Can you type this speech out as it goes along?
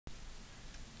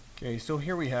Okay, so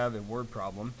here we have a word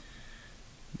problem.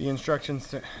 The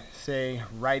instructions say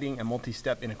writing a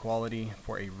multi-step inequality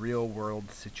for a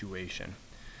real-world situation.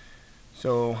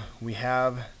 So we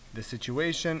have the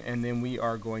situation, and then we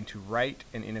are going to write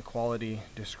an inequality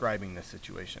describing the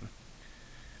situation.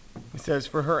 It says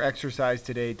for her exercise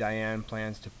today, Diane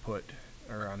plans to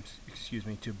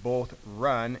to both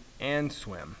run and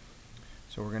swim.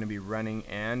 So we're going to be running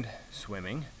and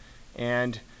swimming,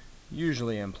 and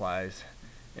usually implies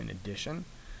an addition.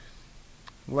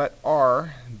 Let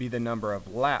R be the number of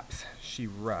laps she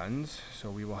runs, so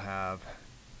we will have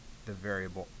the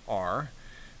variable R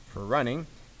for running,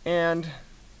 and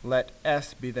let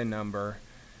S be the number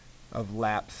of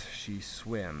laps she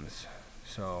swims.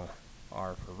 So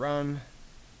R for run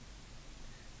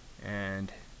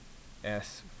and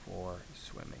S for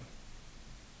swimming.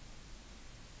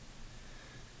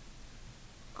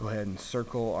 Go ahead and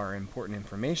circle our important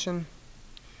information.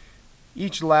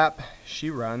 Each lap she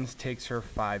runs takes her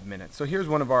 5 minutes. So here's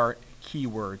one of our key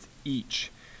words,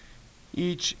 each.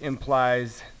 Each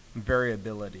implies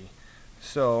variability.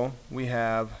 So we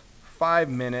have 5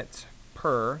 minutes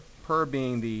per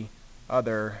being the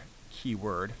other key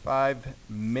word. 5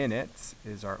 minutes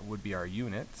would be our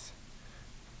units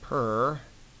per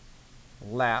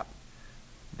lap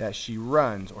that she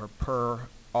runs, or per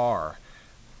R.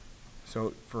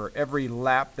 So for every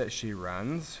lap that she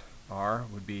runs, R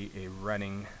would be a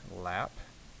running lap,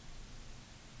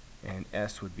 and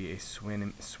S would be a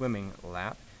swimming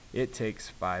lap. It takes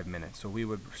 5 minutes. So we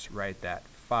would write that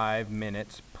 5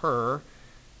 minutes per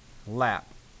lap,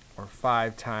 or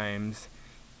 5 times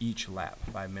each lap,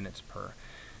 5 minutes per.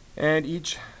 And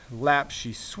each lap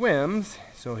she swims,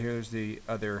 so here's the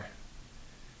other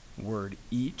word,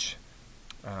 each,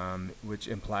 which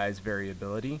implies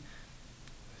variability.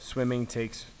 Swimming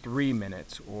takes 3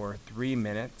 minutes, or 3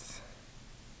 minutes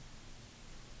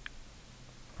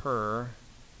per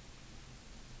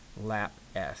lap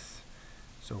S.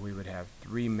 So we would have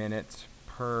 3 minutes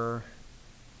per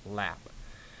lap.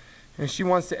 And she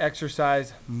wants to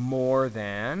exercise more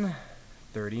than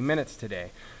 30 minutes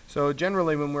today. So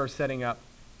generally when we're setting up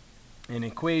an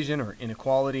equation or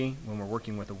inequality, when we're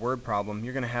working with a word problem,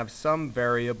 you're going to have some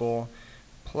variable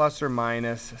plus or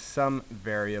minus some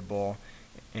variable,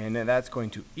 and that's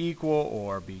going to equal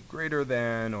or be greater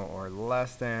than or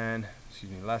less than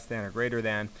or greater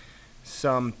than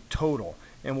some total,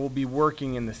 and we'll be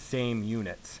working in the same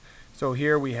units. So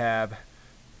here we have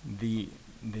the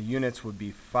units would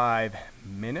be 5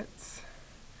 minutes,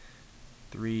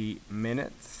 3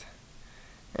 minutes,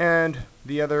 and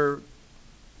the other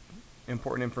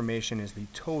important information is the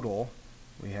total.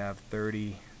 We have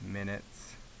 30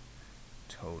 minutes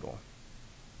total.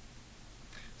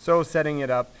 So setting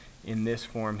it up in this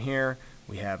form here,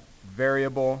 we have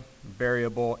variable,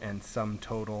 and sum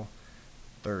total,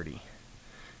 30.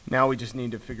 Now we just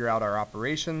need to figure out our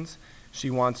operations.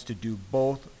 She wants to do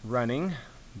both running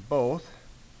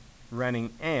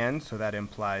and, so that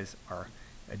implies our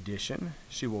addition.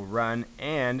 She will run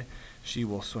and she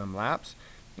will swim laps.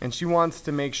 And she wants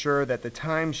to make sure that the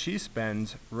time she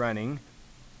spends running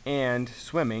and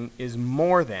swimming is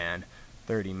more than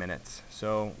 30 minutes.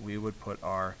 So we would put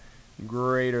our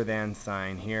greater than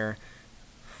sign here.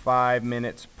 5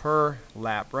 minutes per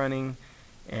lap running,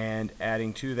 and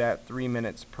adding to that 3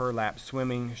 minutes per lap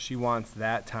swimming. She wants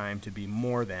that time to be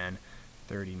more than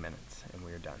 30 minutes, and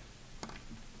we are done.